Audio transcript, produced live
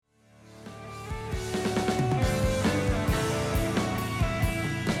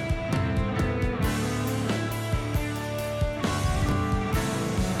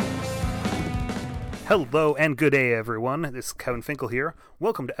Hello and good day, everyone. This is Kevin Finkel here.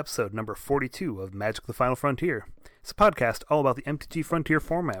 Welcome to episode number 42 of Magic the Final Frontier. It's a podcast all about the MTG Frontier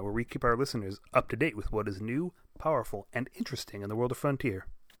format where we keep our listeners up to date with what is new, powerful, and interesting in the world of Frontier.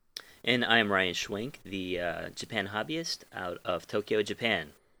 And I am Ryan Schwenk, the Japan hobbyist out of Tokyo, Japan.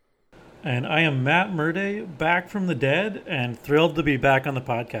 And I am Matt Murday, back from the dead, and thrilled to be back on the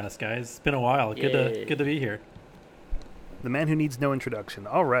podcast, guys. It's been a while. Yay. Good to be here. The man who needs no introduction.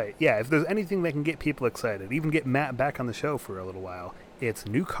 All right. Yeah, if there's anything that can get people excited, even get Matt back on the show for a little while, it's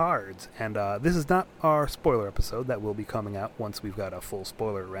new cards. And this is not our spoiler episode that will be coming out once we've got a full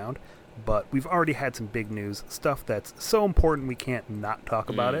spoiler round. But we've already had some big news, stuff that's so important we can't not talk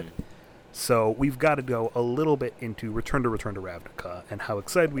about it. So we've got to go a little bit into Return to Ravnica and how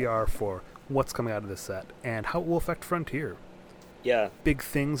excited we are for what's coming out of this set and how it will affect Frontier. Yeah. Big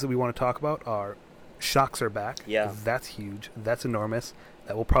things that we want to talk about are Shocks are back. Yeah. That's huge. That's enormous.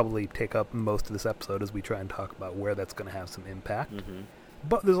 That will probably take up most of this episode as we try and talk about where that's going to have some impact. Mm-hmm.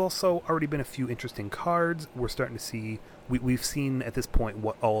 But there's also already been a few interesting cards. We're starting to see, we've seen at this point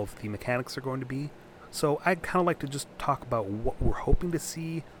what all of the mechanics are going to be. So I'd kind of like to just talk about what we're hoping to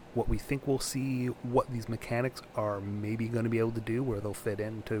see, what we think we'll see, what these mechanics are maybe going to be able to do, where they'll fit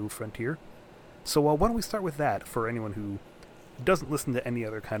into Frontier. So why don't we start with that for anyone who doesn't listen to any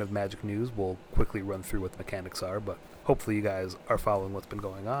other kind of Magic news. We'll quickly run through what the mechanics are, but hopefully you guys are following what's been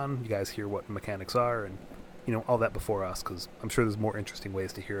going on. You guys hear what mechanics are and, all that before us, because I'm sure there's more interesting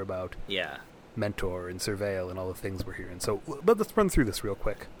ways to hear about Mentor and Surveil and all the things we're hearing. So, but let's run through this real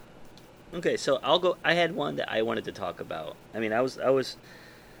quick. Okay, so I'll go. I had one that I wanted to talk about. I mean, I was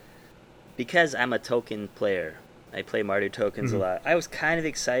because I'm a token player. I play Mardu tokens a lot. I was kind of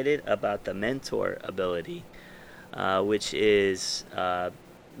excited about the Mentor ability, which is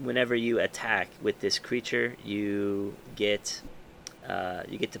whenever you attack with this creature, you get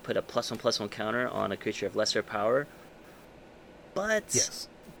to put a +1/+1 counter on a creature of lesser power. But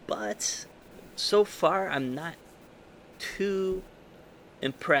so far I'm not too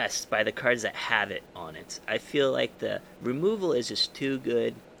impressed by the cards that have it on it. I feel like the removal is just too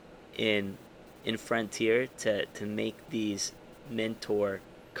good in Frontier to make these Mentor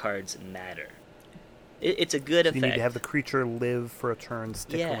cards matter. It's a good effect. You need to have the creature live for a turn,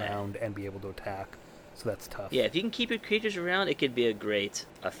 stick around, and be able to attack. So that's tough. Yeah, if you can keep your creatures around, it could be a great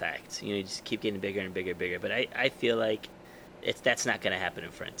effect. You just keep getting bigger and bigger and bigger. But I feel like that's not going to happen in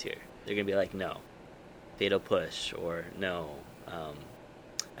Frontier. They're going to be like, no, Fatal Push, or no,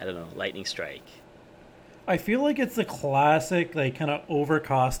 I don't know, Lightning Strike. I feel like it's a classic, like, kind of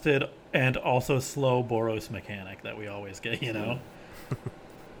overcosted and also slow Boros mechanic that we always get,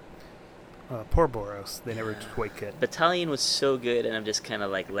 Poor Boros. They never tweak it. Battalion was so good, and I'm just kind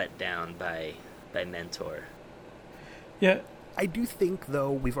of like let down by Mentor. Yeah. I do think,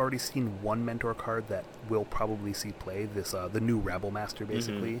 though, we've already seen one Mentor card that will probably see play. This the new Rabble Master,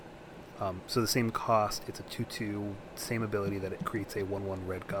 basically. So the same cost, it's a 2/2, same ability that it creates a 1/1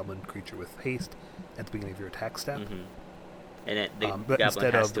 red goblin creature with haste at the beginning of your attack step. And but goblin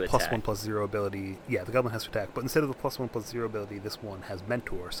instead has of to the attack. +1/+0 ability, the goblin has to attack. But instead of the +1/+0 ability, this one has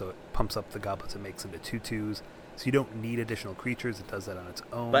Mentor, so it pumps up the goblins and makes into 2/2s. So you don't need additional creatures. It does that on its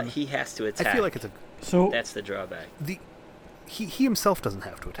own. But he has to attack. I feel like it's that's the drawback. He himself doesn't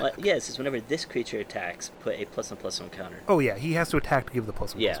have to attack. Yes, it's whenever this creature attacks, put a +1/+1 counter. Oh yeah, he has to attack to give the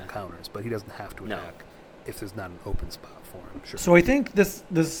 +1/+1 counters, but he doesn't have to attack if there's not an open spot for him. Sure. So I think this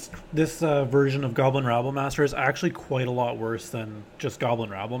version of Goblin Rabble Master is actually quite a lot worse than just Goblin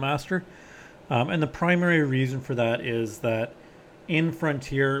Rabble Master, and the primary reason for that is that in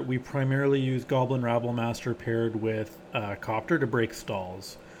Frontier we primarily use Goblin Rabble Master paired with Copter to break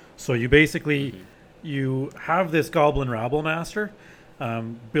stalls. So you basically you have this Goblin Rabble Master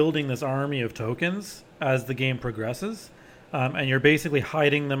building this army of tokens as the game progresses. And you're basically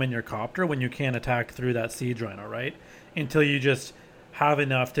hiding them in your Copter when you can't attack through that Siege Rhino, right? Until you just have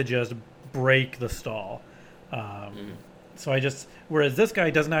enough to just break the stall. So whereas this guy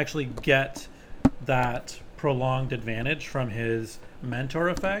doesn't actually get that prolonged advantage from his Mentor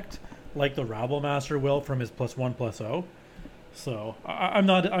effect, like the Rabble Master will from his +1/+0. So I'm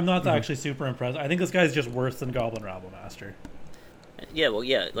not actually super impressed. I think this guy's just worse than Goblin Rabble Master. Yeah,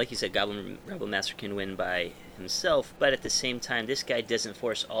 like you said, Goblin Rebel Master can win by himself, but at the same time, this guy doesn't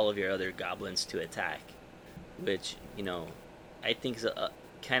force all of your other goblins to attack, which, I think is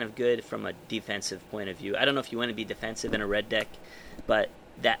kind of good from a defensive point of view. I don't know if you want to be defensive in a red deck, but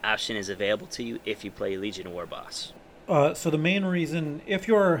that option is available to you if you play Legion War Boss. So the main reason, if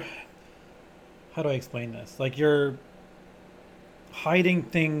you're... How do I explain this? Like, you're hiding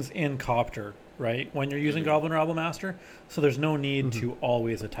things in Copter, right, when you're using Goblin Rabble Master, so there's no need to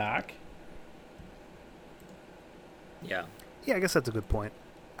always attack. Yeah. Yeah, I guess that's a good point.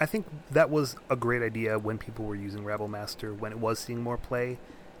 I think that was a great idea when people were using Rabblemaster, when it was seeing more play,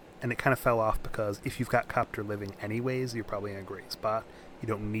 and it kind of fell off because if you've got Copter living anyways, you're probably in a great spot. You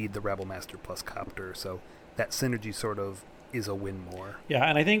don't need the Rabblemaster plus Copter, so that synergy sort of is a win more. Yeah,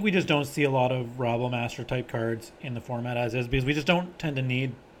 and I think we just don't see a lot of Rabblemaster type cards in the format as is because we just don't tend to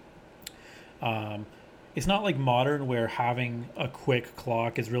need. It's not like Modern where having a quick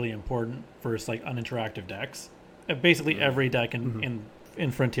clock is really important versus like uninteractive decks. Basically, every deck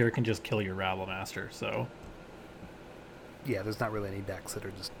in Frontier can just kill your Rabblemaster. So Yeah, there's not really any decks that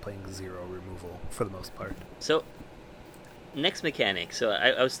are just playing 0 removal for the most part. So, next mechanic. So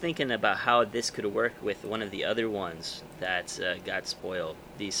I was thinking about how this could work with one of the other ones that got spoiled.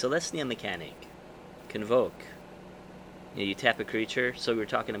 The Celestia mechanic. Convoke. You tap a creature. So we were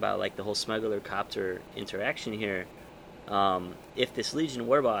talking about like the whole Smuggler-Copter interaction here. If this Legion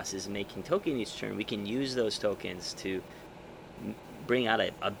Warboss is making token each turn, we can use those tokens to bring out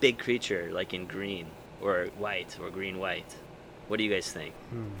a big creature like in green or white or green-white. What do you guys think?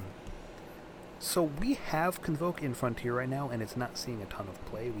 So we have Convoke in Frontier right now, and it's not seeing a ton of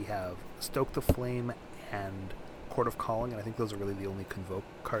play. We have Stoke the Flame and Court of Calling, and I think those are really the only Convoke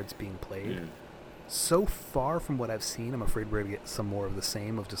cards being played. So far from what I've seen, I'm afraid we're going to get some more of the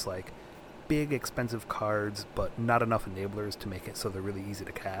same, of just like big, expensive cards, but not enough enablers to make it so they're really easy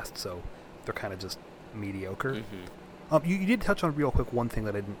to cast, so they're kind of just mediocre. You did touch on real quick one thing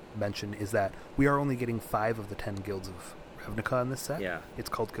that I didn't mention, is that we are only getting 5 of the 10 Guilds of Ravnica in this set. Yeah. It's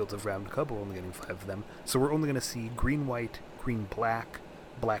called Guilds of Ravnica, but we're only getting 5 of them. So we're only going to see green-white, green-black,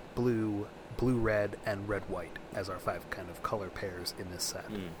 black-blue, blue-red, and red-white as our 5 kind of color pairs in this set.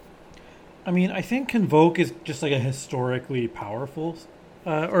 I mean, I think Convoke is just like a historically powerful,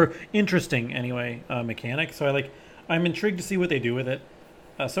 or interesting anyway, mechanic. So I'm intrigued to see what they do with it.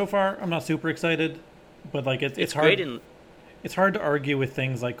 So far, I'm not super excited, but like it's hard. It's hard to argue with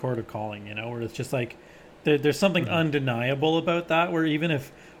things like Court of Calling, where it's just like there's something undeniable about that. Where even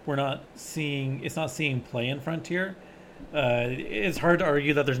if it's not seeing play in Frontier, it's hard to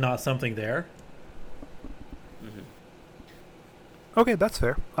argue that there's not something there. Okay, that's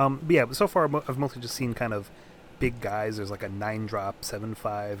fair. But yeah, so far I've mostly just seen kind of big guys. There's like a 9-drop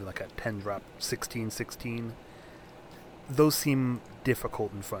 7/5, like a 10-drop 16/16. Those seem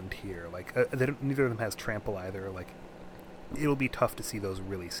difficult in Frontier. Like neither of them has trample either. Like it'll be tough to see those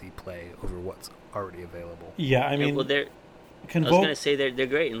really see play over what's already available. Yeah, I mean, I was going to say they're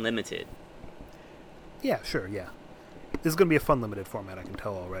great in limited. Yeah, sure, yeah. This is going to be a fun limited format, I can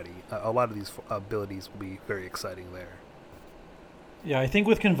tell already. A lot of these abilities will be very exciting there. Yeah, I think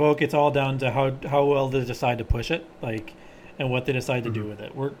with Convoke, it's all down to how well they decide to push it, and what they decide to do with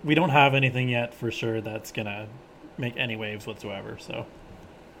it. We don't have anything yet for sure that's gonna make any waves whatsoever. So,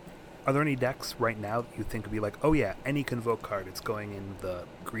 are there any decks right now that you think would be like, oh yeah, any Convoke card, it's going in the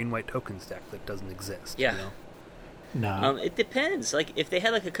green-white tokens deck that doesn't exist? Yeah. No. It depends. Like if they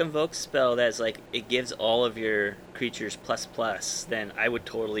had like a Convoke spell that's like it gives all of your creatures ++, then I would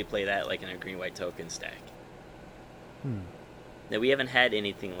totally play that like in a green-white tokens deck. Now, we haven't had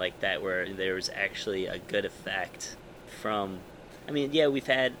anything like that where there was actually a good effect from... I mean, yeah, we've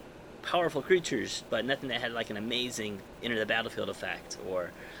had powerful creatures, but nothing that had like an amazing enter the battlefield effect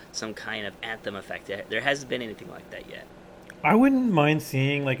or some kind of anthem effect. There hasn't been anything like that yet. I wouldn't mind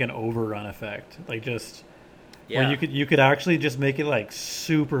seeing like an overrun effect, like just where you could actually just make it like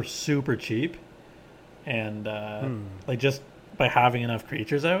super super cheap, and like just by having enough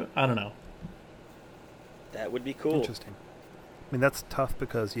creatures out. I don't know. That would be cool. Interesting. I mean, that's tough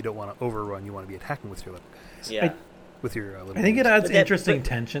because you don't want to overrun. You want to be attacking with your little guys. Yeah. With your little I think it adds interesting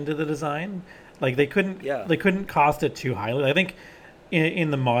tension to the design. Like they couldn't cost it too highly. I think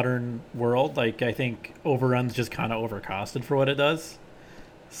in the modern world, like I think overrun's just kind of overcosted for what it does.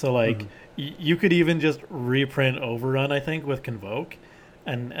 So like you could even just reprint overrun. I think with Convoke,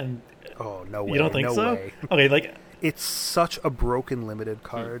 and oh no way! You don't think so? Way. Okay, like. It's such a broken limited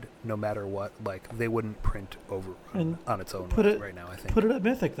card, no matter what. Like, they wouldn't print Overrun on its own right now, I think. Put it at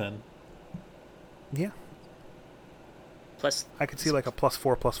Mythic, then. Yeah. Plus, I could see like a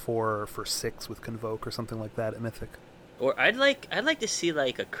 +4/+4 for 6 with Convoke or something like that at Mythic. Or I'd like to see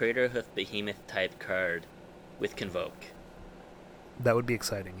like a Craterhoof Behemoth type card with Convoke. That would be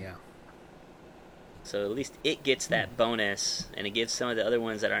exciting, yeah. So at least it gets that bonus, and it gives some of the other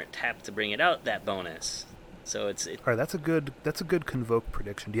ones that aren't tapped to bring it out that bonus. So all right. That's a good Convoke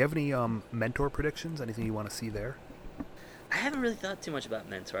prediction. Do you have any Mentor predictions? Anything you want to see there? I haven't really thought too much about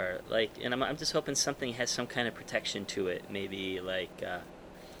Mentor. And I'm just hoping something has some kind of protection to it. Maybe like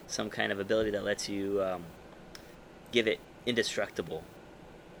some kind of ability that lets you give it indestructible.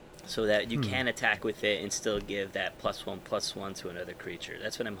 so that you can attack with it and still give that +1/+1 to another creature.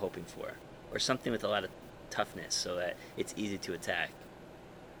 That's what I'm hoping for. Or something with a lot of toughness so that it's easy to attack.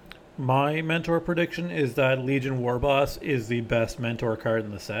 My mentor prediction is that Legion Warboss is the best mentor card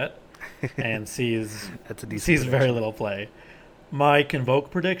in the set and sees That's a decent sees prediction. very little play. My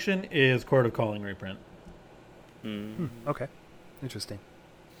Convoke prediction is Court of Calling reprint. Okay. Interesting.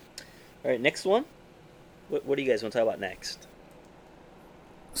 All right, next one. What do you guys want to talk about next?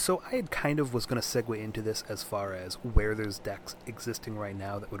 So I had kind of was going to segue into this as far as where there's decks existing right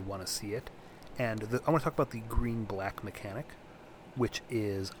now that would want to see it. And I want to talk about the green-black mechanic, which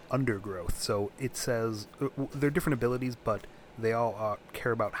is Undergrowth. So it says they're different abilities, but they all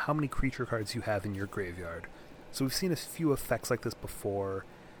care about how many creature cards you have in your graveyard. So we've seen a few effects like this before.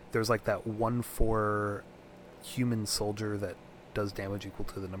 There's like that 1/4 human soldier that does damage equal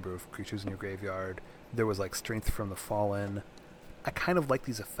to the number of creatures in your graveyard. There was like Strength from the Fallen. I kind of like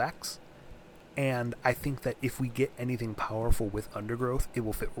these effects, and I think that if we get anything powerful with Undergrowth, it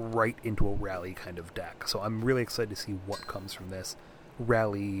will fit right into a Rally kind of deck. So I'm really excited to see what comes from this.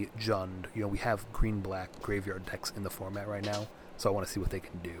 Rally, Jund, we have green-black graveyard decks in the format right now, so I want to see what they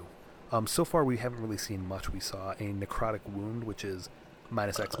can do. So far, we haven't really seen much. We saw a Necrotic Wound, which is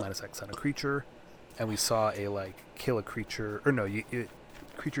 -X on a creature, and we saw a, kill a creature, or no,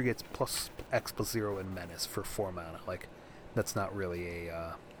 creature gets +X+0 in Menace for 4 mana. That's not really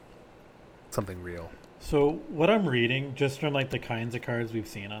something real. So what I'm reading, just from the kinds of cards we've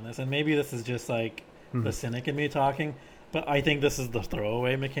seen on this, and maybe this is just the cynic in me talking, but I think this is the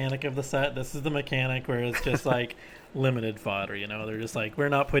throwaway mechanic of the set. This is the mechanic where it's just limited fodder. They're just we're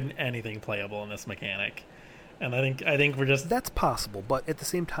not putting anything playable in this mechanic, and I think we're just That's possible, but at the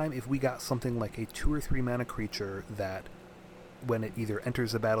same time, if we got something like a 2 or 3 mana creature that, when it either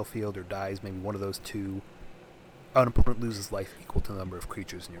enters the battlefield or dies, maybe one of those two, an opponent loses life equal to the number of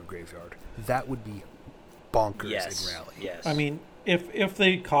creatures in your graveyard. That would be bonkers in Rally. Yes. I mean, if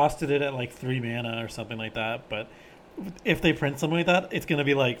they costed it at 3 mana or something like that, but if they print something like that, it's going to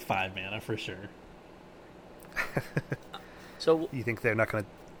be 5 mana for sure. So You think they're not going to...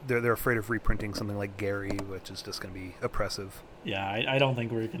 They're afraid of reprinting something like Gary, which is just going to be oppressive. Yeah, I don't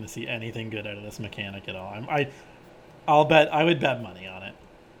think we're going to see anything good out of this mechanic at all. I would bet money on it.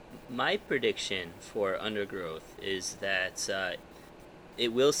 my prediction for Undergrowth is that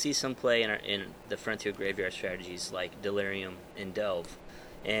it will see some play in the Frontier Graveyard strategies like Delirium and Delve.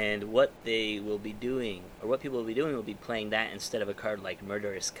 And what they will be doing, or what people will be doing, will be playing that instead of a card like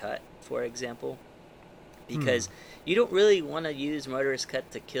Murderous Cut, for example. Because you don't really want to use Murderous Cut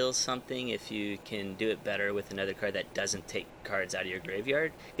to kill something if you can do it better with another card that doesn't take cards out of your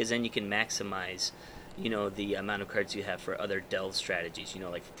graveyard. Because then you can maximize, the amount of cards you have for other Delve strategies.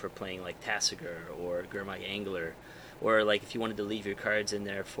 Like for playing like Tassiger or Gurmag Angler. Or like if you wanted to leave your cards in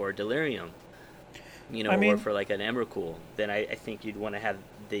there for Delirium. Or for like an Emrakul, then I think you'd want to have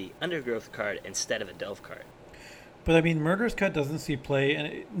the Undergrowth card instead of a Delve card. But Murderous Cut doesn't see play,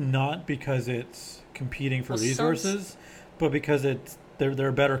 and not because it's competing for resources, but because there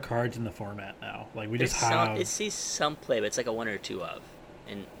are better cards in the format now. It sees some play, but it's like a one or two of,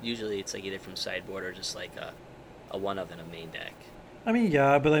 and usually it's like either from sideboard or just like a one of in a main deck.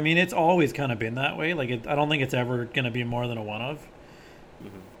 Yeah, but it's always kind of been that way. I don't think it's ever going to be more than a one of.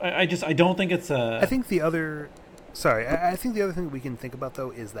 Mm-hmm. I don't think it's a... I think the other thing that we can think about,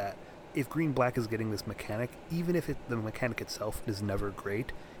 though, is that if Green-Black is getting this mechanic, even if the mechanic itself is never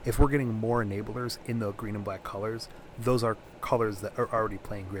great, if we're getting more enablers in the green and black colors, those are colors that are already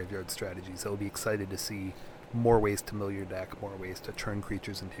playing graveyard strategies. So we'll be excited to see more ways to mill your deck, more ways to turn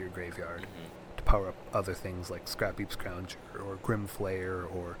creatures into your graveyard, to power up other things like Scrapheap Scrounger or Grim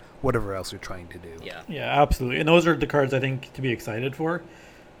Flayer or whatever else you're trying to do. Yeah, absolutely. And those are the cards I think to be excited for.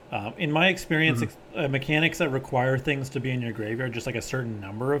 In my experience, mechanics that require things to be in your graveyard, just like a certain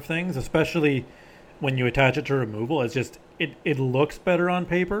number of things, especially when you attach it to removal, it's just it looks better on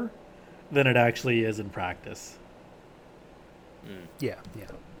paper than it actually is in practice. Yeah.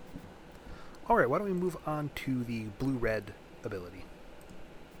 All right, why don't we move on to the blue-red ability?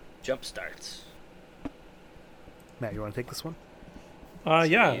 Jump starts. Matt, you want to take this one?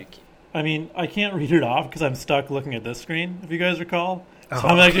 Yeah. I can't read it off because I'm stuck looking at this screen, if you guys recall. Oh,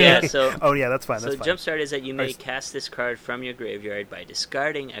 I'm actually that's fine. So Jumpstart is that you may cast this card from your graveyard by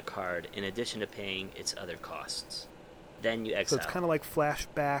discarding a card in addition to paying its other costs. Then you exile. So it's kind of like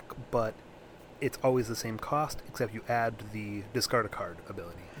Flashback, but it's always the same cost, except you add the discard a card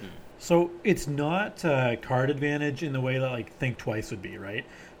ability. So it's not card advantage in the way that Think Twice would be, right?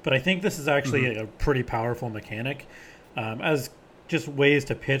 But I think this is actually a pretty powerful mechanic, as just ways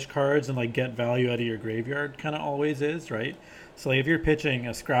to pitch cards and get value out of your graveyard kind of always is, right? So like, if you're pitching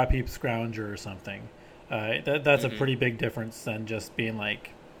a Scrap Heap Scrounger or something, that's a pretty big difference than just being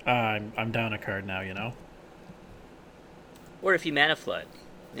like, I'm down a card now, you know? Or if you mana flood,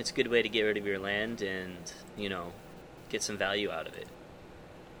 it's a good way to get rid of your land and, you know, get some value out of it.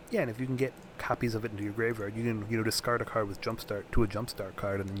 Yeah, and if you can get copies of it into your graveyard, you can, you know, discard a card with Jumpstart to a Jumpstart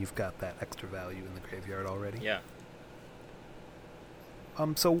card, and then you've got that extra value in the graveyard already. Yeah.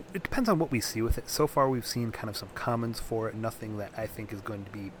 So it depends on what we see with it. So far, we've seen kind of some commons for it, nothing that I think is going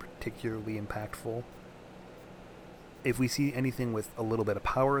to be particularly impactful. If we see anything with a little bit of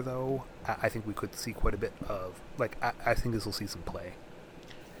power, though, I think we could see quite a bit of, like, I think this will see some play.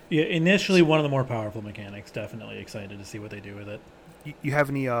 Yeah, initially one of the more powerful mechanics. Definitely excited to see what they do with it. You have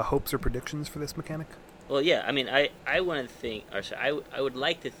any hopes or predictions for this mechanic? Well, yeah, I mean, I want to think, or sorry, I would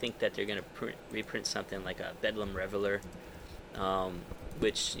like to think that they're going to reprint something like a Bedlam Reveler,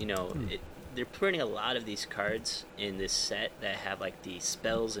 which, you know, they're printing a lot of these cards in this set that have, like, the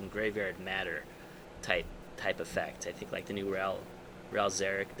spells and graveyard matter type effect. I think, like, the new Ral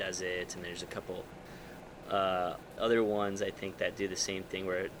Zarek does it, and there's a couple other ones, I think, that do the same thing,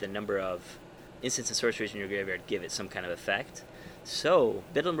 where the number of instants and sorceries in your graveyard give it some kind of effect. So,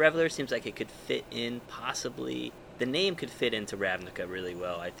 Bedlam Reveler seems like it could fit in, possibly. The name could fit into Ravnica really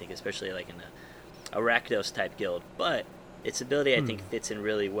well, I think, especially like in a Rakdos type guild. But its ability, I think, fits in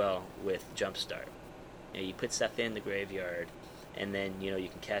really well with Jumpstart. You know, you put stuff in the graveyard, and then, you know, you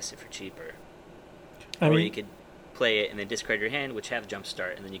can cast it for cheaper. Or you could play it and then discard your hand, which have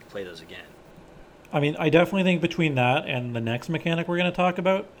Jumpstart, and then you can play those again. I mean, I definitely think between that and the next mechanic we're going to talk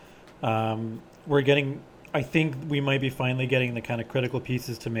about, we're getting... I think we might be finally getting the kind of critical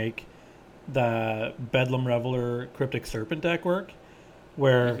pieces to make the Bedlam Reveler Cryptic Serpent deck work.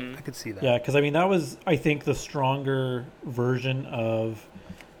 Where I could see that. Yeah, because I mean that was, I think, the stronger version of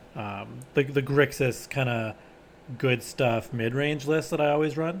the Grixis kind of good stuff mid-range list that I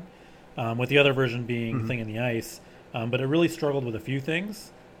always run. With the other version being Thing in the Ice, but it really struggled with a few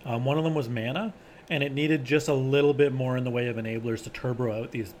things. One of them was mana, and it needed just a little bit more in the way of enablers to turbo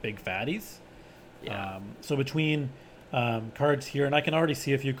out these big fatties. Yeah. So between cards here, and I can already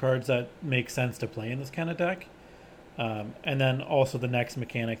see a few cards that make sense to play in this kind of deck, and then also the next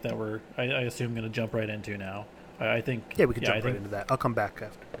mechanic that I assume, going to jump right into now. I think... Yeah, we can jump right into that. I'll come back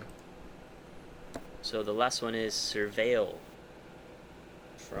after. So the last one is Surveil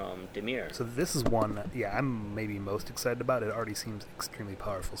from Dimir. So this is one, I'm maybe most excited about. It already seems extremely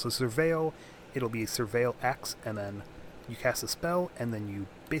powerful. So Surveil, it'll be Surveil X, and then you cast a spell, and then you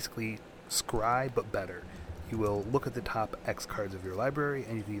basically... scry, but better. You will look at the top X cards of your library,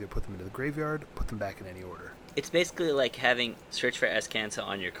 and you can either put them into the graveyard, put them back in any order. It's basically like having Search for Azcanta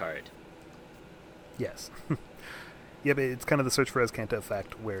on your card. Yes. Yeah, but it's kind of the Search for Azcanta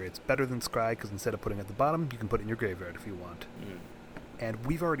effect, where it's better than scry, because instead of putting it at the bottom, you can put it in your graveyard if you want. And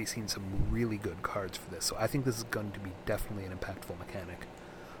we've already seen some really good cards for this, so I think this is going to be definitely an impactful mechanic.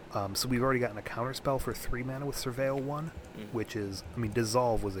 So we've already gotten a counterspell for 3 mana with Surveil 1, which is, I mean,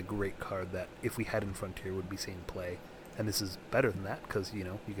 Dissolve was a great card that, if we had in Frontier, would be seen play. And this is better than that, because, you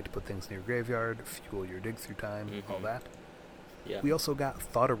know, you get to put things in your graveyard, fuel your dig through time, all that. Yeah. We also got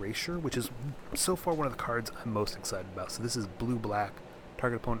Thought Erasure, which is so far one of the cards I'm most excited about. So this is blue-black,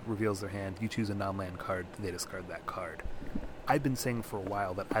 target opponent reveals their hand, you choose a non-land card, they discard that card. I've been saying for a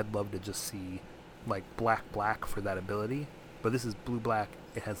while that I'd love to just see, like, black-black for that ability, but this is blue-black.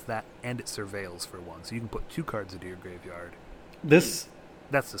 It has that, and it surveils for 1, so you can put 2 cards into your graveyard. This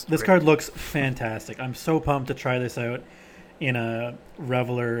This card looks fantastic. I'm so pumped to try this out in a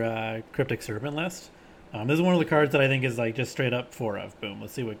Reveler Cryptic Serpent list. This is one of the cards that I think is like just straight up 4 of. Boom.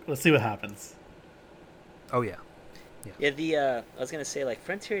 Let's see what happens. Oh yeah. I was gonna say, like,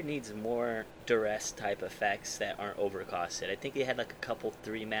 Frontier needs more duress type effects that aren't overcosted. I think they had like a couple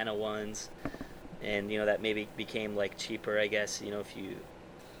 3 mana ones, and you know that maybe became like cheaper, I guess. You know, if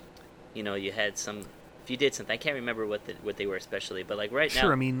you had some. If you did something, I can't remember what they were especially, but like right now...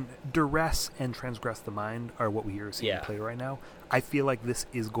 Sure, I mean, Duress and Transgress the Mind are what we are seeing play right now. I feel like this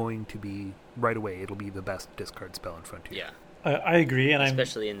is going to be, right away, it'll be the best discard spell in Frontier. Yeah. I agree, and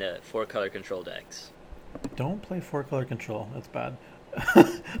especially in the 4-color control decks. Don't play 4-color control. That's bad.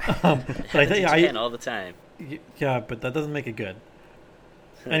 But I think I can all the time. Yeah, but that doesn't make it good.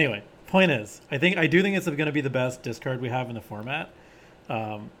 Anyway, point is, I do think it's going to be the best discard we have in the format.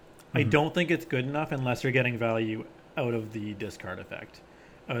 I don't think it's good enough unless you're getting value out of the discard effect,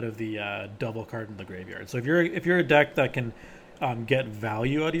 out of the double card in the graveyard. So if you're a deck that can get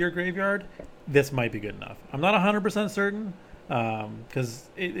value out of your graveyard, this might be good enough. I'm not 100% certain because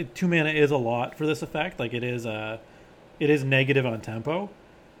 2 mana is a lot for this effect. Like it is negative on tempo,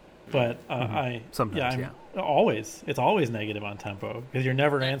 But Sometimes, always it's always negative on tempo because you're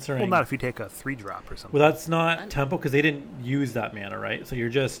never answering. Well, not if you take a 3-drop or something. Well, that's not tempo because they didn't use that mana, right? So you're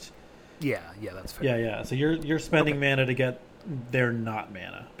just yeah, that's fair. yeah. So you're spending mana to get their not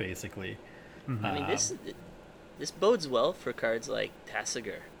mana, basically. Mm-hmm. I mean, this bodes well for cards like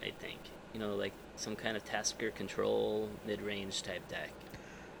Tasigur, I think. Like some kind of Tasigur control mid-range type deck.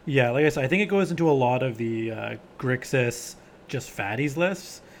 Yeah, like I said, I think it goes into a lot of the Grixis just fatties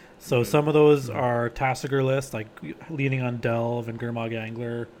lists. So some of those are Tasigur lists, like leaning on Delve and Gurmag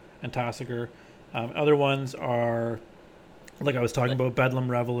Angler and Tasigur. Other ones are, like I was talking about, Bedlam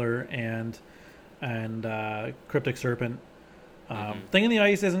Reveler and Cryptic Serpent. Thing in the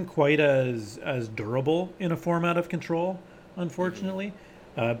Ice isn't quite as durable in a format of control, unfortunately.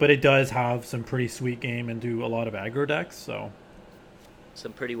 But it does have some pretty sweet game into a lot of aggro decks. So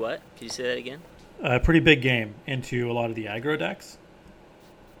some pretty what? Can you say that again? Pretty big game into a lot of the aggro decks.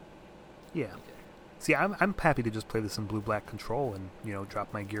 Yeah. Okay. See, I'm happy to just play this in blue-black control and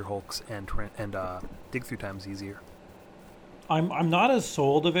drop my Gear Hulks and dig through times easier. I'm not as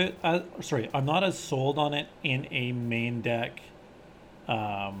sold of it. I'm not as sold on it in a main deck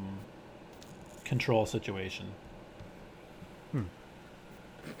control situation.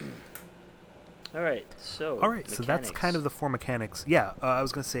 All right, so that's kind of the 4 mechanics. Yeah, I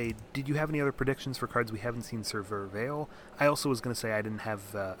was going to say, did you have any other predictions for cards we haven't seen Surveil? I also was going to say I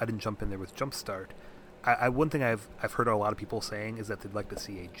didn't jump in there with Jumpstart. One thing I've heard a lot of people saying is that they'd like to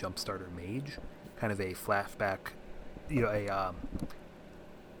see a Jumpstarter Mage, kind of a flashback,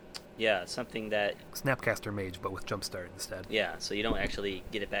 something that Snapcaster Mage, but with Jumpstart instead. Yeah, so you don't actually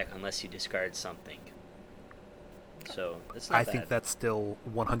get it back unless you discard something. So that's not I bad. think that's still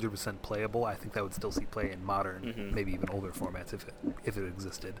 100% playable. I think that would still see play in modern, maybe even older formats if it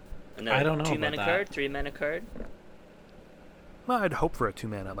existed. I don't know 2-mana card, 3-mana card. Well, I'd hope for a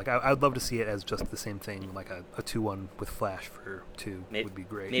 2-mana. Like I'd love to see it as just the same thing, like a 2/1 with flash for 2 would be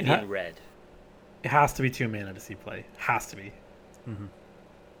great. Maybe in red. It has to be 2 mana to see play. Has to be. Mm-hmm.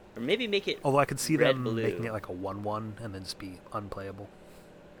 Or maybe make it. Although I could see them blue. making it like a 1/1 and then just be unplayable.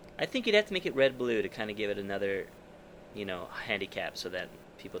 I think you'd have to make it red blue to kind of give it another, handicap so that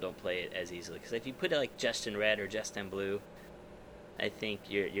people don't play it as easily. Because if you put it like just in red or just in blue, I think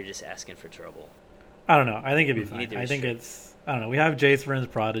you're just asking for trouble. I don't know. I think it'd be fine. I think it's. I don't know. We have Jace Vryn's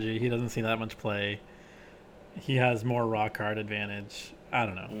Prodigy. He doesn't see that much play. He has more raw card advantage. I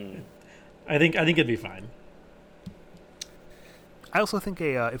don't know. I think it'd be fine. I also think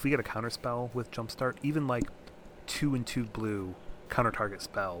if we get a counter spell with Jumpstart, even like 2/2 blue counter target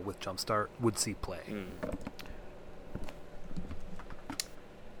spell with Jumpstart would see play.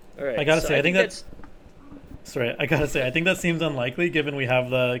 All right. I gotta say, I think that's. Sorry, I gotta say, I think that seems unlikely given we have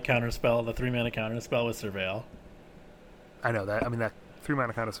the counter spell, the 3-mana counter spell with Surveil. I know that. I mean, that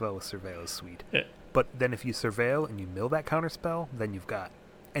 3-mana counter spell with Surveil is sweet. Yeah. But then if you Surveil and you mill that counter spell, then you've got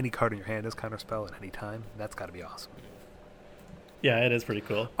any card in your hand as counter spell at any time. That's got to be awesome. Yeah, it is pretty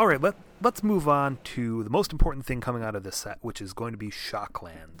cool. All right, let's move on to the most important thing coming out of this set, which is going to be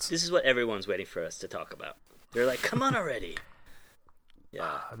Shocklands. This is what everyone's waiting for us to talk about. They're like, come on already.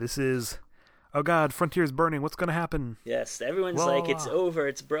 Yeah. This is... Oh God, Frontier's burning. What's going to happen? Yes, everyone's like, it's over,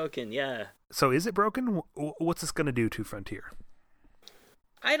 it's broken, yeah. So is it broken? What's this going to do to Frontier?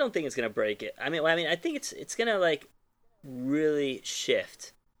 I don't think it's going to break it. I mean, I think it's going to, like, really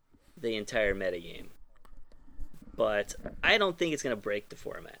shift the entire metagame. But I don't think it's going to break the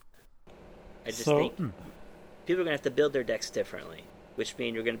format. I just think people are going to have to build their decks differently, which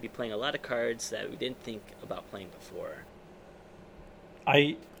means you're going to be playing a lot of cards that we didn't think about playing before.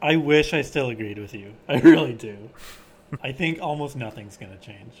 I wish I still agreed with you. I really do. I think almost nothing's going to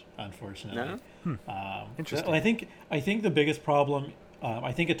change, unfortunately. No? Interesting. I think the biggest problem,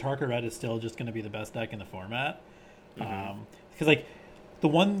 I think Atarka Red is still just going to be the best deck in the format. Because, like, the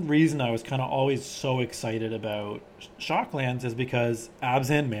one reason I was kind of always so excited about Shocklands is because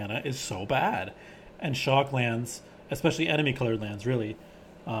Abzan mana is so bad. And Shocklands, especially enemy-colored lands, really,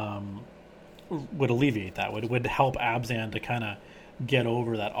 would alleviate that. Would help Abzan to kind of get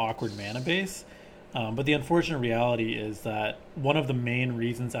over that awkward mana base. But the unfortunate reality is that one of the main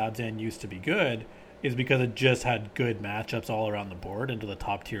reasons Abzan used to be good is because it just had good matchups all around the board into the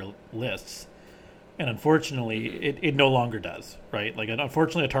top tier lists. And unfortunately, it no longer does, right? Like,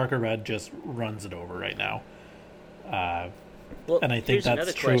 unfortunately, Atarka Red just runs it over right now. And I think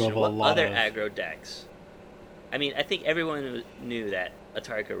that's true of a lot other of aggro decks. I mean, I think everyone knew that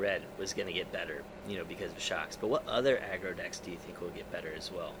Atarka Red was going to get better, because of shocks. But what other aggro decks do you think will get better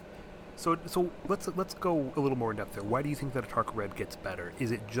as well? So let's go a little more in depth there. Why do you think that Atarka Red gets better?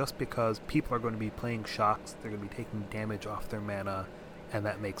 Is it just because people are going to be playing shocks, they're going to be taking damage off their mana, and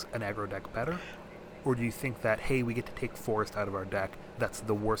that makes an aggro deck better? Or do you think that, hey, we get to take Forest out of our deck, that's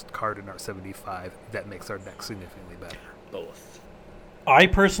the worst card in our 75, that makes our deck significantly better? Both. I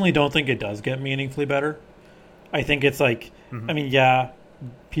personally don't think it does get meaningfully better. I think it's like, I mean, yeah,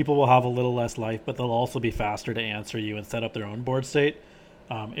 people will have a little less life, but they'll also be faster to answer you and set up their own board state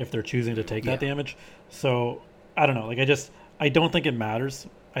if they're choosing to take that damage. So, I don't know. Like, I don't think it matters.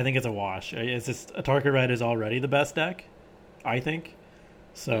 I think it's a wash. It's just, Atarka Red is already the best deck, I think.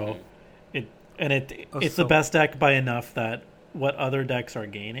 So, it's the best deck by enough that what other decks are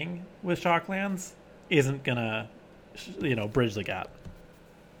gaining with Shocklands isn't going to, bridge the gap.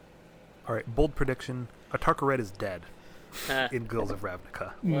 All right, bold prediction. Atarka Red is dead in Guilds of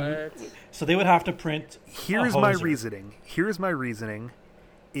Ravnica. What? So they would have to print Here's my reasoning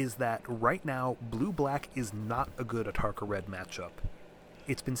is that right now, blue-black is not a good Atarka Red matchup.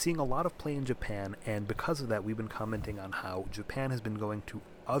 It's been seeing a lot of play in Japan, and because of that, we've been commenting on how Japan has been going to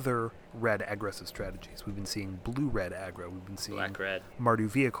other red aggressive strategies. We've been seeing blue-red aggro. We've been seeing Black-red. Mardu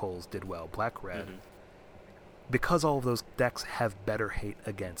vehicles did well, black-red. Mm-hmm. Because all of those decks have better hate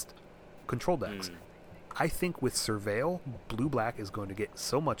against control decks. I think with Surveil, blue-black is going to get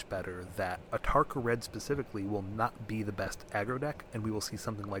so much better that Atarka Red specifically will not be the best aggro deck, and we will see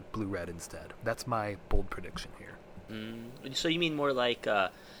something like blue-red instead. That's my bold prediction here. So you mean more like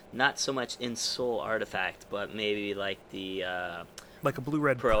not so much in Soul Artifact, but maybe like the like a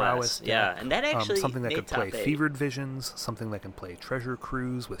blue-red prowess deck. Yeah, and that actually something that could play 8. Fevered Visions, something that can play Treasure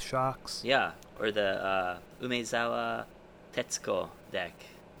Cruise with shocks. Yeah, or the Umezawa Tetsuko deck.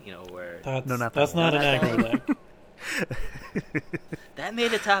 Where that's not an aggro deck. That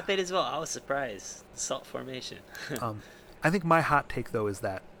made a top 8 as well. I was surprised. Salt Formation. I think my hot take though is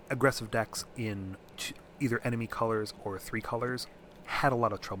that aggressive decks in either enemy colors or 3 colors had a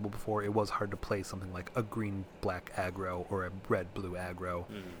lot of trouble before. It was hard to play something like a green-black aggro or a red-blue aggro.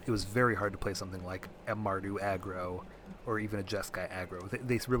 It was very hard to play something like a Mardu aggro or even a Jeskai aggro.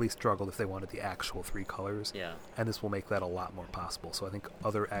 They really struggled if they wanted the actual 3 colors. Yeah. And this will make that a lot more possible. So I think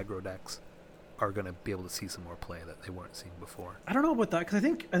other aggro decks are going to be able to see some more play that they weren't seeing before. I don't know about that, because I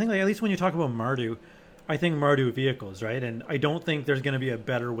think like, at least when you talk about Mardu, I think Mardu vehicles, right? And I don't think there's going to be a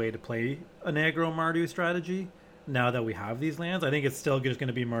better way to play an aggro Mardu strategy now that we have these lands. I think it's still just going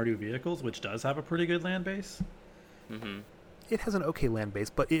to be Mardu vehicles, which does have a pretty good land base. It has an okay land base,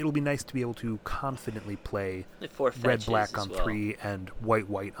 but it'll be nice to be able to confidently play like 4 red-black on well. 3 and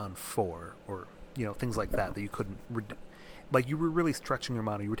white-white on 4, or things like that you couldn't... Like, you were really stretching your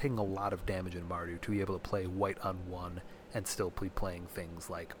mono. You were taking a lot of damage in Mardu to be able to play white on 1 and still be playing things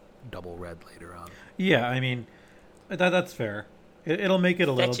like double red later on. Yeah, I mean, that's fair. It'll make it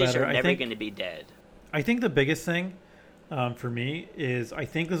a little Fetches better. are never going to be dead. I think the biggest thing for me is I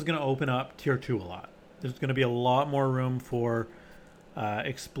think this is going to open up Tier 2 a lot. There's going to be a lot more room for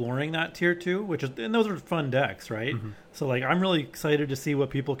exploring that Tier 2, and those are fun decks, right? So, like, I'm really excited to see what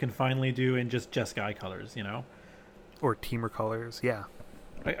people can finally do in just Jeskai colors, Or Teamer colors, yeah.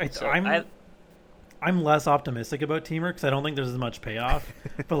 I'm less optimistic about Teamer because I don't think there's as much payoff.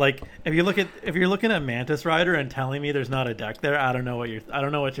 But like, if you're looking at Mantis Rider and telling me there's not a deck there, I don't know what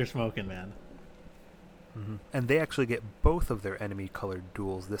you're smoking, man. And they actually get both of their enemy colored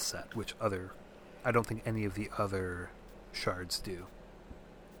duels this set, which I don't think any of the other shards do.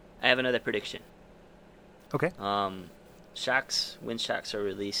 I have another prediction. Okay. When shocks are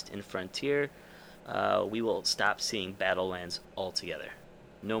released in Frontier, we will stop seeing battle lands altogether.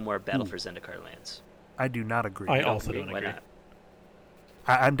 No more Battle for Zendikar lands. I do not agree. I also don't Why agree. not?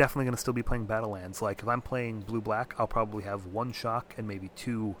 I'm definitely going to still be playing battle lands. Like, if I'm playing blue-black, I'll probably have 1 shock and maybe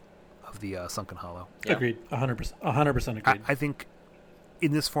 2 of the Sunken Hollow. Yeah. Agreed. 100% agreed. I think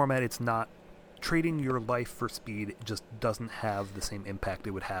in this format, it's not... Trading your life for speed just doesn't have the same impact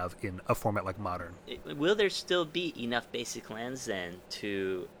it would have in a format like Modern. Will there still be enough basic lands then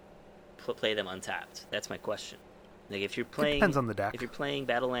to play them untapped? That's my question. Like, if you're playing, it depends on the deck. If you're playing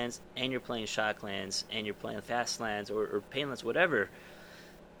battle lands and you're playing shock lands and you're playing fast lands or pain lands, whatever,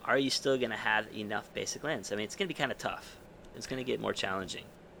 are you still going to have enough basic lands? I mean, it's going to be kind of tough. It's going to get more challenging.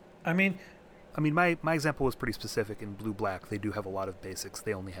 I mean, my example was pretty specific. In blue-black, they do have a lot of basics.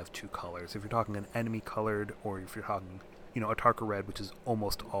 They only have 2 colors. If you're talking an enemy-colored, or if you're talking, Atarka Red, which is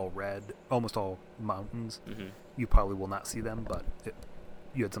almost all red, almost all mountains, you probably will not see them, but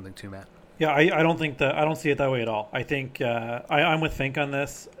you had something too, Matt. Yeah, I don't see it that way at all. I think I'm with Fink on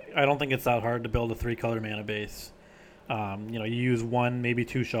this. I don't think it's that hard to build a 3-color mana base. You use 1, maybe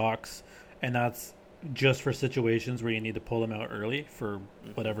 2 shocks, and that's just for situations where you need to pull them out early for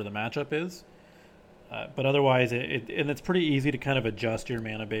whatever the matchup is. But otherwise, it's pretty easy to kind of adjust your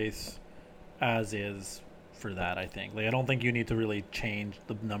mana base as is for that. I think I don't think you need to really change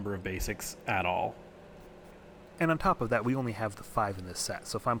the number of basics at all. And on top of that, we only have the 5 in this set.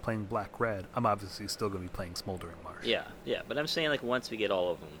 So if I'm playing Black-Red, I'm obviously still going to be playing Smoldering Marsh. Yeah, but I'm saying like once we get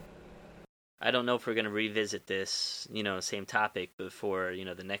all of them, I don't know if we're going to revisit this, same topic before,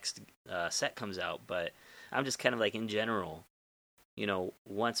 the next set comes out, but I'm just kind of like in general,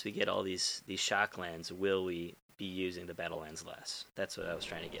 once we get all these Shocklands, will we be using the Battlelands less? That's what I was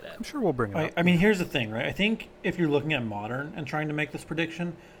trying to get at. I'm sure we'll bring it up. I mean, here's the thing, right? I think if you're looking at Modern and trying to make this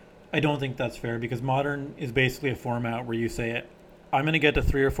prediction, I don't think that's fair, because Modern is basically a format where you say, I'm going to get to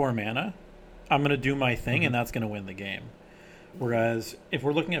 3 or 4 mana, I'm going to do my thing, and that's going to win the game. Whereas if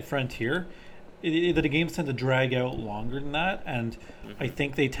we're looking at Frontier, the games tend to drag out longer than that, and I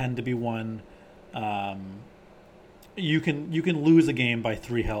think they tend to be one you can lose a game by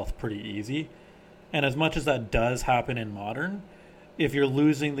 3 health pretty easy. And as much as that does happen in Modern, if you're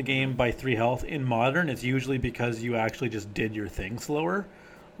losing the game by 3 health in Modern, it's usually because you actually just did your thing slower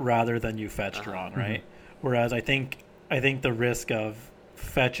rather than you fetched wrong, right? Whereas I think the risk of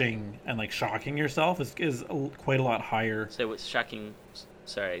fetching and like shocking yourself is quite a lot higher. So what's shocking?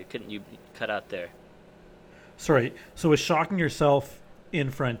 Sorry, couldn't you cut out there? Sorry. So with shocking yourself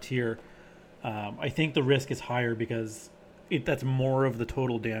in Frontier, I think the risk is higher because that's more of the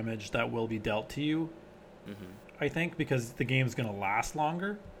total damage that will be dealt to you. I think because the game's going to last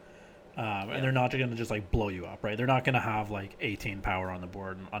longer. And they're not going to just like blow you up, right? They're not going to have like 18 power on the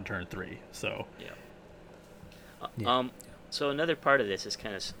board on turn 3. So so another part of this is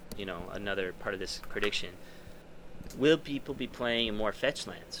kind of another part of this prediction. Will people be playing more fetch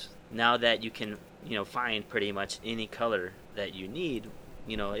lands now that you can find pretty much any color that you need?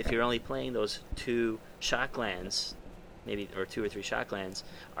 If you're only playing those 2 shock lands, maybe, or 2 or 3 shock lands,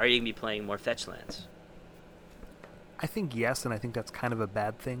 are you going to be playing more fetch lands? I think yes, and I think that's kind of a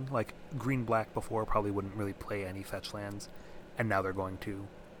bad thing. Like, Green-Black before probably wouldn't really play any fetch lands, and now they're going to.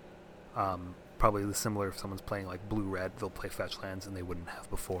 Probably similar if someone's playing, like, Blue-Red, they'll play fetch lands, and they wouldn't have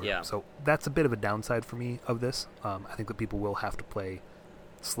before. Yeah. So that's a bit of a downside for me of this. I think that people will have to play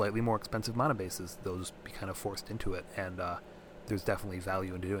slightly more expensive mana bases. They'll just be kind of forced into it, and there's definitely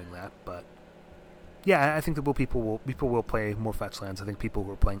value in doing that. But, yeah, I think that people will play more fetch lands. I think people who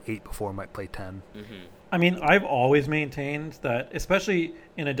were playing 8 before might play 10. I mean, I've always maintained that, especially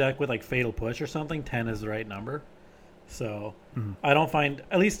in a deck with like Fatal Push or something, 10 is the right number. So I don't find,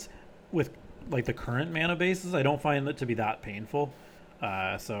 at least with like the current mana bases, I don't find it to be that painful.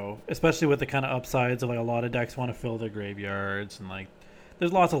 So especially with the kind of upsides of like a lot of decks want to fill their graveyards, and like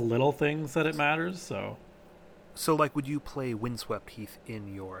there's lots of little things that it matters. So like, would you play Windswept Heath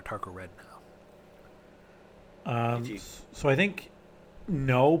in your Atarka Red now? So I think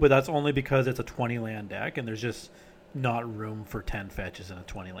no, but that's only because it's a 20 land deck, and there's just not room for 10 fetches in a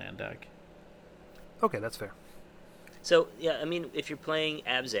 20 land deck. Okay, that's fair. So yeah, I mean, if you're playing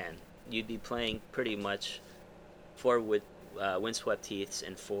Abzan, you'd be playing pretty much 4 with Windswept Heaths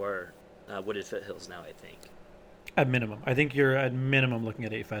and 4 Wooded Foothills now, I think. At minimum. I think you're at minimum looking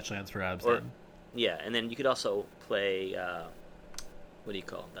at 8 fetch lands for Abzan. Yeah, and then you could also play,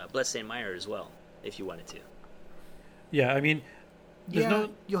 Bloodstained Mire as well, if you wanted to. Yeah, I mean,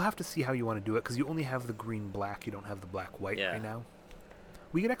 you'll have to see how you want to do it, because you only have the green-black, you don't have the black-white right now.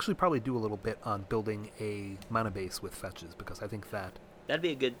 We could actually probably do a little bit on building a mana base with fetches, because I think that'd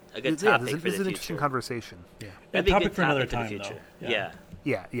be a good topic for the future. This is an interesting conversation. Yeah, that'd be a topic good for another topic time, for the future. Though.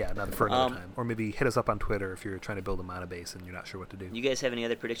 Yeah, not for another time. Or maybe hit us up on Twitter if you're trying to build a mana base and you're not sure what to do. You guys have any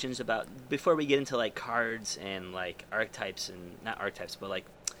other predictions about, before we get into like cards and like archetypes, and not archetypes, but like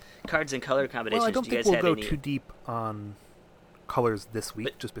cards and color combinations? Well, I don't do you think guys we'll have go any... too deep on colors this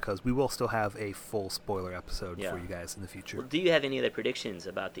week, just because we will still have a full spoiler episode for you guys in the future. Well, do you have any other predictions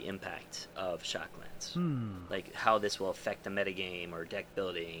about the impact of Shocklands? Like how this will affect the metagame or deck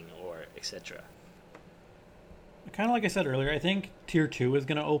building or etc.? Kind of like I said earlier, I think Tier 2 is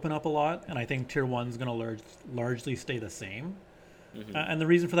going to open up a lot, and I think Tier 1 is going to largely stay the same. And the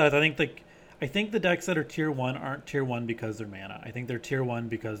reason for that is I think the decks that are Tier 1 aren't Tier 1 because they're mana. I think they're Tier 1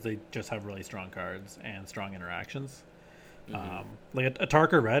 because they just have really strong cards and strong interactions. Like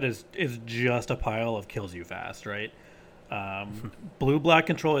Atarka Red is just a pile of kills you fast, right? Blue-black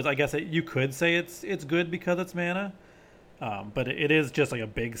control is, I guess you could say it's good because it's mana. But it is just like a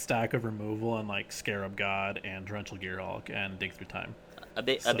big stack of removal and like Scarab God and Torrential Gearhulk and Dig Through Time. A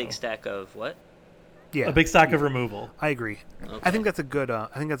big stack of what? Yeah, a big stack of removal. I agree. Okay. I think that's a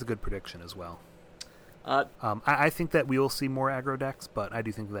good prediction as well. I think that we will see more aggro decks, but I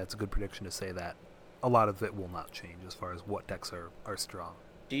do think that's a good prediction to say that a lot of it will not change as far as what decks are strong.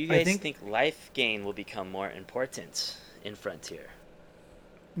 Do you guys think life gain will become more important in Frontier?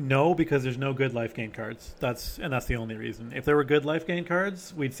 No, because there's no good life gain cards. That's the only reason. If there were good life gain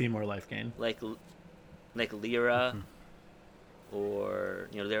cards, we'd see more life gain. Like Lyra, or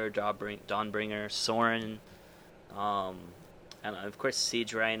Lyra Dawnbringer, Sorin, and of course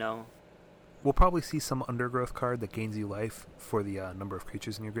Siege Rhino. We'll probably see some undergrowth card that gains you life for the number of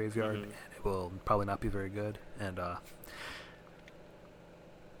creatures in your graveyard, and it will probably not be very good. And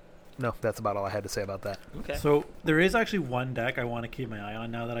no, that's about all I had to say about that. Okay. So there is actually one deck I want to keep my eye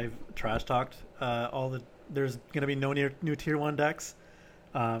on now that I've trash talked there's going to be no new tier 1 decks,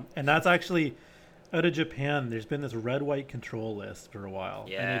 and that's actually out of Japan. There's been this red-white control list for a while,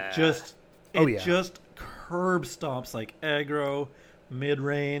 and it just curb stomps like aggro,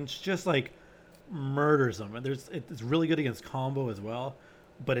 mid-range, just like murders them. And it's really good against combo as well,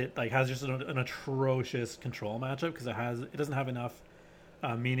 but it like has just an atrocious control matchup because it doesn't have enough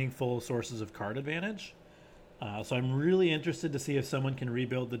meaningful sources of card advantage. So I'm really interested to see if someone can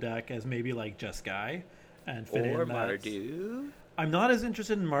rebuild the deck as maybe like Jeskai and fit in Mardu. I'm not as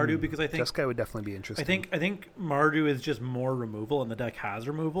interested in Mardu because I think Jeskai would definitely be interesting. I think Mardu is just more removal, and the deck has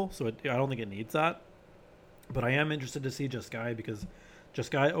removal, so I don't think it needs that. But I am interested to see Jeskai because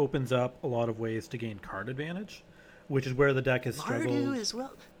Jeskai opens up a lot of ways to gain card advantage, which is where the deck has struggled. Mardu as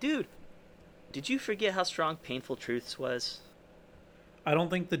well, dude. Did you forget how strong Painful Truths was? I don't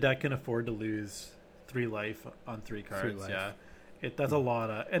think the deck can afford to lose 3 life on 3 cards. Yeah, that's a lot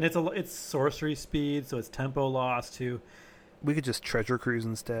of, and it's sorcery speed, so it's tempo loss too. We could just treasure cruise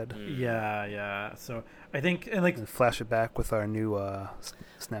instead. Yeah. So I think and flash it back with our new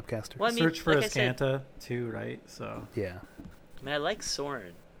Snapcaster. Well, search for Azcanta too, right? So yeah. I mean, I like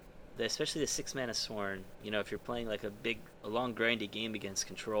Sorin, especially the 6-mana Sorin. If you're playing like a long grindy game against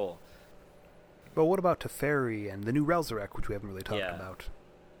control. But what about Teferi and the new Relzarek, which we haven't really talked about?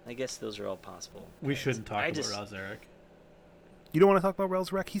 I guess those are all possible. We shouldn't talk about Relzarek. You don't want to talk about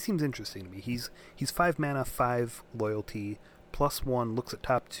Relzarek? He seems interesting to me. He's 5 mana, 5 loyalty, +1, looks at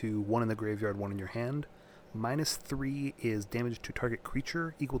top 2, 1 in the graveyard, 1 in your hand. -3 is damage to target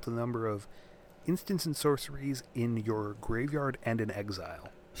creature, equal to the number of instants and sorceries in your graveyard and in exile.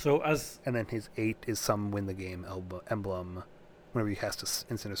 And then his 8 is some win the game emblem. Whenever you cast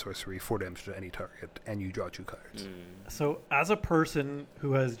an instant or sorcery, 4 damage to any target, and you draw 2 cards. So as a person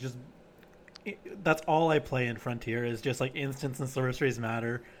who has just... That's all I play in Frontier is just like instants and sorceries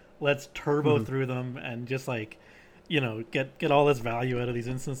matter. Let's turbo through them and just like, get all this value out of these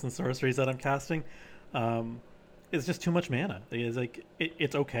instants and sorceries that I'm casting. It's just too much mana. It's like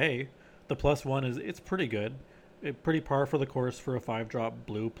it's okay. The +1 it's pretty good. Pretty par for the course for a 5-drop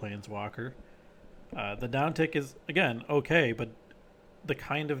blue planeswalker. The downtick is again okay, but the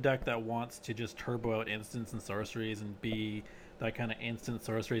kind of deck that wants to just turbo out instants and sorceries and be that kind of instant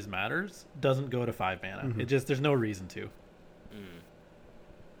sorceries matters doesn't go to 5 mana. It just there's no reason to.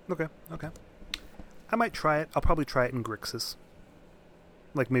 Okay. I might try it. I'll probably try it in Grixis.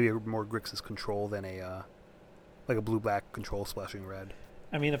 Like maybe a more Grixis control than a blue-black control splashing red.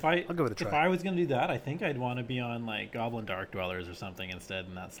 I mean, I'll give it a try. If I was going to do that, I think I'd want to be on like Goblin Dark Dwellers or something instead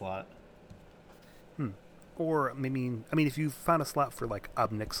in that slot. Or maybe, if you found a slot for like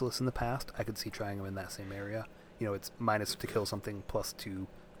Ob Nixilis in the past, I could see trying them in that same area. It's minus to kill something, +2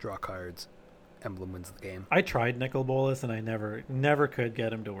 draw cards. Emblem wins the game. I tried Nicol Bolas and I never could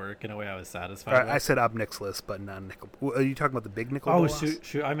get him to work in a way I was satisfied with. I said Ob Nixilis, but not Nicol. Are you talking about the big Nicol Bolas? Oh,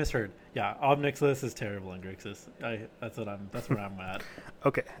 shoot, I misheard. Yeah, Ob Nixilis is terrible in Grixis. That's where I'm at.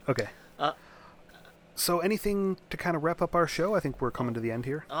 Okay. So anything to kind of wrap up our show? I think we're coming to the end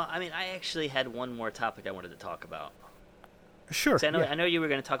here. I actually had one more topic I wanted to talk about. Sure. I know you were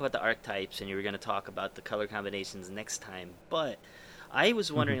going to talk about the archetypes and you were going to talk about the color combinations next time, but I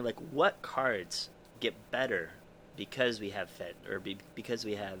was wondering what cards get better because we have because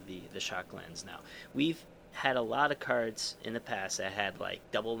we have the shock lens now. We've had a lot of cards in the past that had like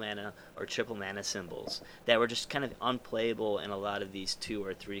double mana or triple mana symbols that were just kind of unplayable in a lot of these 2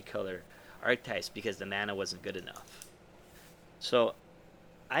 or 3 color archetypes because the mana wasn't good enough. So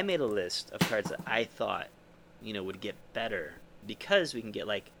I made a list of cards that I thought would get better because we can get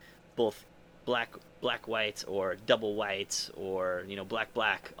like both black whites or double whites or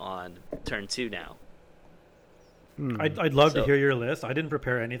black on turn 2 now. I'd love to hear your list. I didn't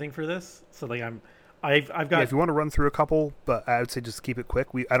prepare anything for this, so like I've got. Yeah, if you want to run through a couple, but I would say just keep it quick.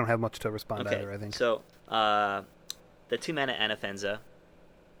 I don't have much to respond either. I think so. The 2 mana Anafenza.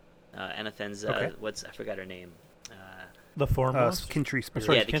 Okay. I forgot her name. The foremost Kintree Spirit.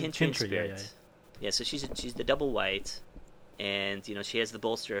 Yeah, the Kintree Spirit. Yeah. So she's the double white, and she has the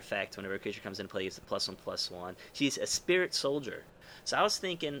bolster effect whenever a creature comes into play. It's the +1/+1. She's a spirit soldier. So I was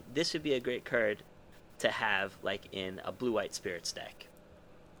thinking this would be a great card to have like in a blue-white spirits deck.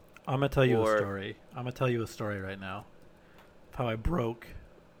 I'm gonna tell you Or- a story. I'm gonna tell you a story right now. Of how I broke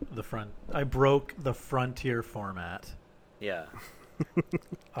the Frontier format. Yeah.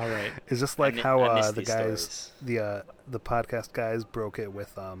 All right. Is this I like mi- how I miss the these guys, stories. the podcast guys broke it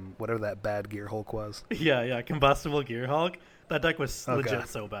with whatever that bad Gear Hulk was? Yeah, Combustible Gear Hulk. That deck was Oh, legit God.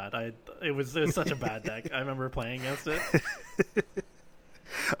 so bad. It was such a bad deck. I remember playing against it.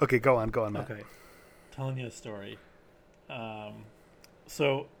 Okay, go on, Matt. Okay, telling you a story.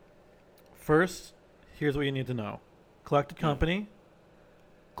 So, first, here's what you need to know: Collected Company,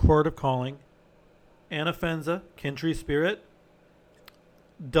 Court of Calling, Anafenza, Kintree Spirit,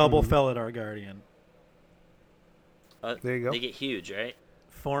 double Felidar Guardian. There you go. They get huge, right?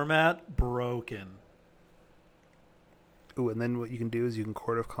 Format broken. Ooh, and then what you can do is you can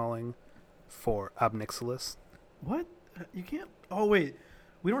Court of Calling for Obnixilis. What? You can't. Oh wait,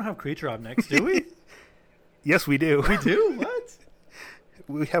 we don't have creature up next, do we? Yes, we do. We do. What?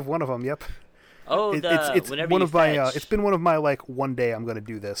 We have one of them. Yep. Oh, It's whenever one you of my. fetch. It's been one of my like one day I'm going to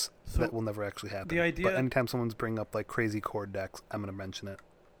do this. So, that will never actually happen. the idea- But anytime someone's bringing up like crazy chord decks, I'm going to mention it.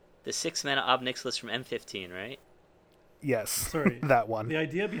 the 6-mana Obnixilis from M15, right? Yes. Sorry. That one. The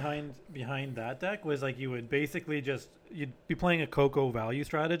idea behind that deck was like you would basically you'd be playing a Coco value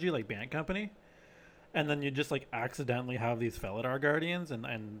strategy like Bant Company, and then you'd just like accidentally have these Felidar Guardians and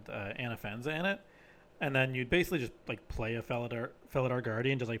Anafenza in it, and then you'd basically just like play a Felidar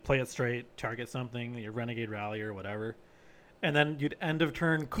Guardian, just like play it straight, target something, your Renegade Rally or whatever, and then you'd end of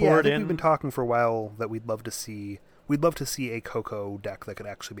turn Yeah, I cord think in. we've been talking for a while that we'd love to see a Coco deck that could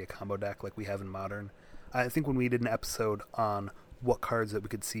actually be a combo deck like we have in Modern. I think when we did an episode on what cards that we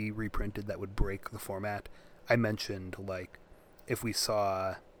could see reprinted that would break the format, I mentioned like if we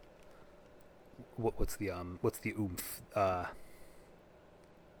saw what's the oomph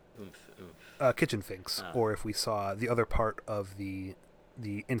Kitchen Finks, or if we saw the other part of the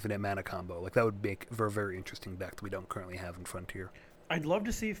infinite mana combo, like that would make for a very interesting deck that we don't currently have in Frontier. I'd love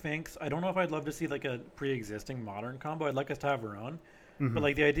to see Finks. I don't know if I'd love to see like a pre-existing Modern combo. I'd like us to have our own. But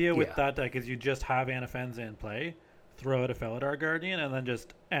like the idea with that deck is you just have Anafenza in play, throw out a Felidar Guardian, and then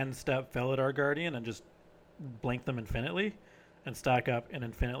just end step Felidar Guardian and just blink them infinitely and stack up an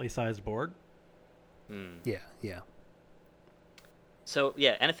infinitely sized board. Yeah. So,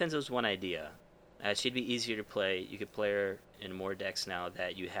 yeah, Anafenza was one idea. She'd be easier to play. You could play her in more decks now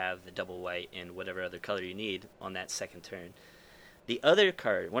that you have the double white and whatever other color you need on that second turn. The other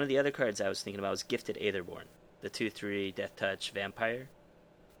card, one of the other cards I was thinking about was Gifted Aetherborn, the 2/3 Death Touch Vampire.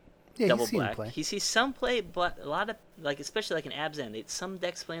 Yeah, Double he's seen him black. play. He sees some play, but a lot of, like, especially like in Abzan, some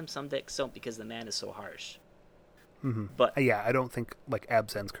decks play him, some decks don't because the mana is so harsh. But Yeah, I don't think like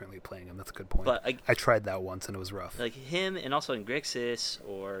Abzen's currently playing him. That's a good point. But I tried that once and it was rough. like him, and also in Grixis,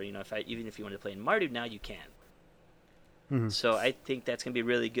 or even if you want to play in Mardu now, you can. So I think that's going to be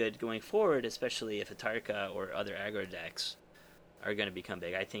really good going forward, especially if Atarka or other aggro decks are going to become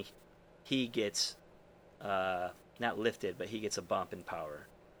big. I think he gets not lifted, but he gets a bump in power.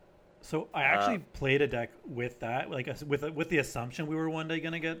 So I actually played a deck with that, like with the assumption we were one day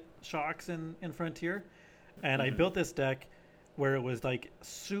going to get shocks in Frontier, and I built this deck where it was like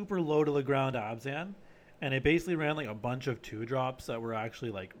super low to the ground Abzan, and it basically ran like a bunch of 2-drops that were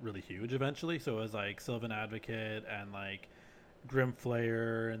actually like really huge eventually. So it was like Sylvan Advocate and like Grim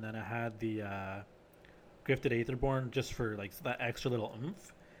Flayer, and then I had the Gifted Aetherborn just for like that extra little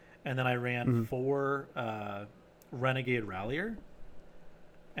oomph, and then I ran 4 Renegade Rallier,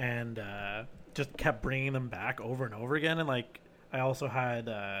 and just kept bringing them back over and over again. And like I also had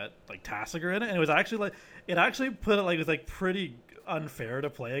like Tasigur in it, and it was actually like it was like pretty unfair to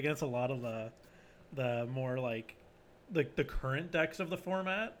play against a lot of the more like the current decks of the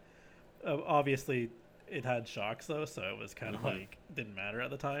format. Obviously it had shocks though, so it was kind of like didn't matter at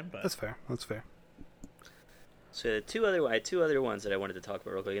the time. But That's fair. So I had two other ones that I wanted to talk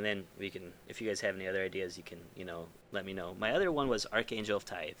about real quick, and then we can, if you guys have any other ideas, you can, let me know. My other one was Archangel of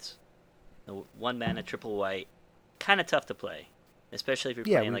Tithes. The 1 mana triple white, kind of tough to play, especially if you're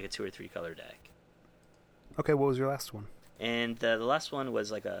playing like a 2 or 3 color deck. Okay, what was your last one? And the last one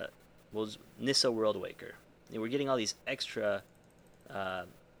was Nissa Worldwaker. And we're getting all these extra, all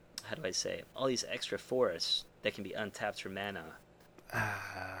these extra forests that can be untapped for mana.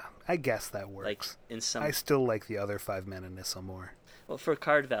 I guess that works. Like in some, I still like the other 5 mana Nissa more. well, for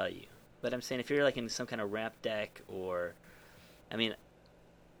card value. But I'm saying if you're like in some kind of ramp deck, or, I mean,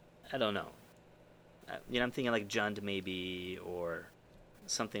 I don't know. I'm thinking like Jund maybe, or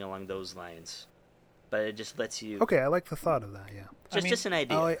something along those lines. But it just lets you. Okay, I like the thought of that. Yeah. Just an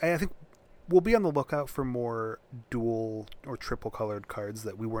idea. I think we'll be on the lookout for more dual or triple colored cards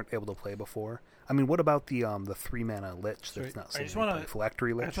that we weren't able to play before. I mean, what about the 3-mana Lich that's not I just seen want to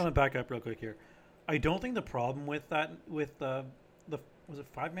Phylactery Lich? I just want to back up real quick here. I don't think the problem with that with the was it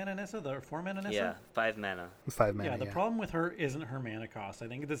 5-mana Nissa, the 4-mana Nissa? Yeah, 5 mana. 5 mana. Yeah, the problem with her isn't her mana cost. I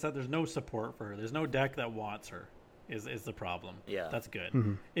think it's that there's no support for her. There's no deck that wants her. Is the problem? Yeah, that's good.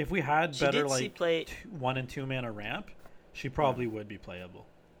 Mm-hmm. If we had she better did 1 and 2 mana ramp, she probably would be playable.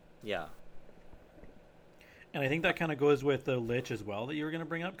 Yeah. And I think that kind of goes with the Lich as well that you were going to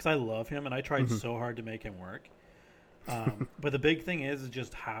bring up, because I love him and I tried so hard to make him work. But the big thing is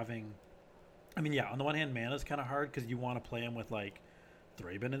just having... I mean, yeah, on the one hand, mana is kind of hard because you want to play him with, like,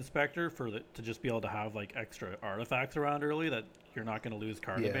 Thraben Inspector to just be able to have, like, extra artifacts around early that you're not going to lose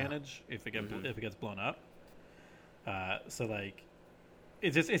card advantage if it gets blown up. So, like,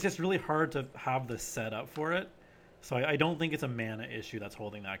 it's just really hard to have the setup for it. So I don't think it's a mana issue that's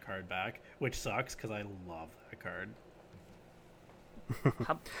holding that card back, which sucks because I love that card.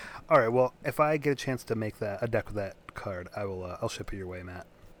 All right. Well, if I get a chance to make a deck with that card, I'll ship it your way, Matt.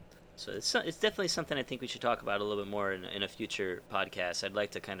 So it's definitely something I think we should talk about a little bit more in a future podcast. I'd like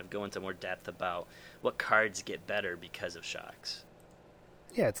to kind of go into more depth about what cards get better because of shocks.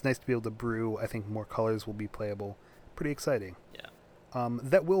 Yeah, it's nice to be able to brew. I think more colors will be playable. Pretty exciting. Yeah.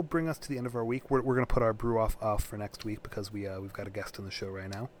 That will bring us to the end of our week. We're going to put our brew off for next week because we've got a guest on the show right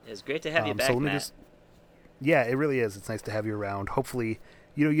now. It's great to have you back, Matt. Yeah, it really is. It's nice to have you around. Hopefully,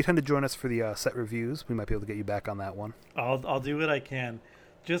 you tend to join us for the set reviews. We might be able to get you back on that one. I'll do what I can.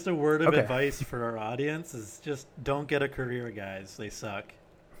 Just a word of advice for our audience is just don't get a career, guys. They suck.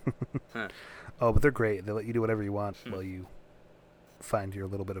 Oh, but they're great. They let you do whatever you want while you find your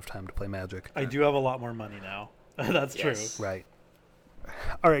little bit of time to play Magic. I do have a lot more money now. That's true. Right.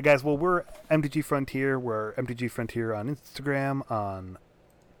 All right, guys. Well, we're MTG Frontier. We're MTG Frontier on Instagram, on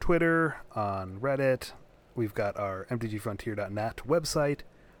Twitter, on Reddit. We've got our mtgfrontier.net website.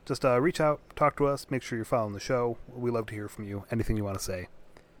 Just reach out, talk to us, make sure you're following the show. We love to hear from you. Anything you want to say.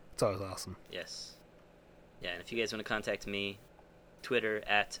 It's always awesome. Yes. Yeah, and if you guys want to contact me, Twitter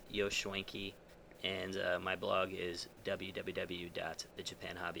 @YoSchwenke, and my blog is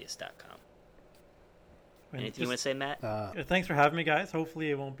www.thejapanhobbyist.com. Anything you want to say, Matt? Thanks for having me, guys. Hopefully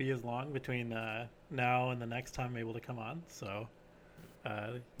it won't be as long between now and the next time I'm able to come on. So,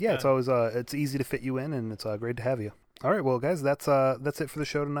 it's always it's easy to fit you in, and it's great to have you. All right, well, guys, that's it for the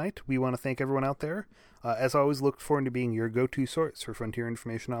show tonight. We want to thank everyone out there. As always, look forward to being your go-to source for Frontier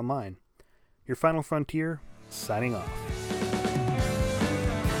information online. Your Final Frontier, signing off.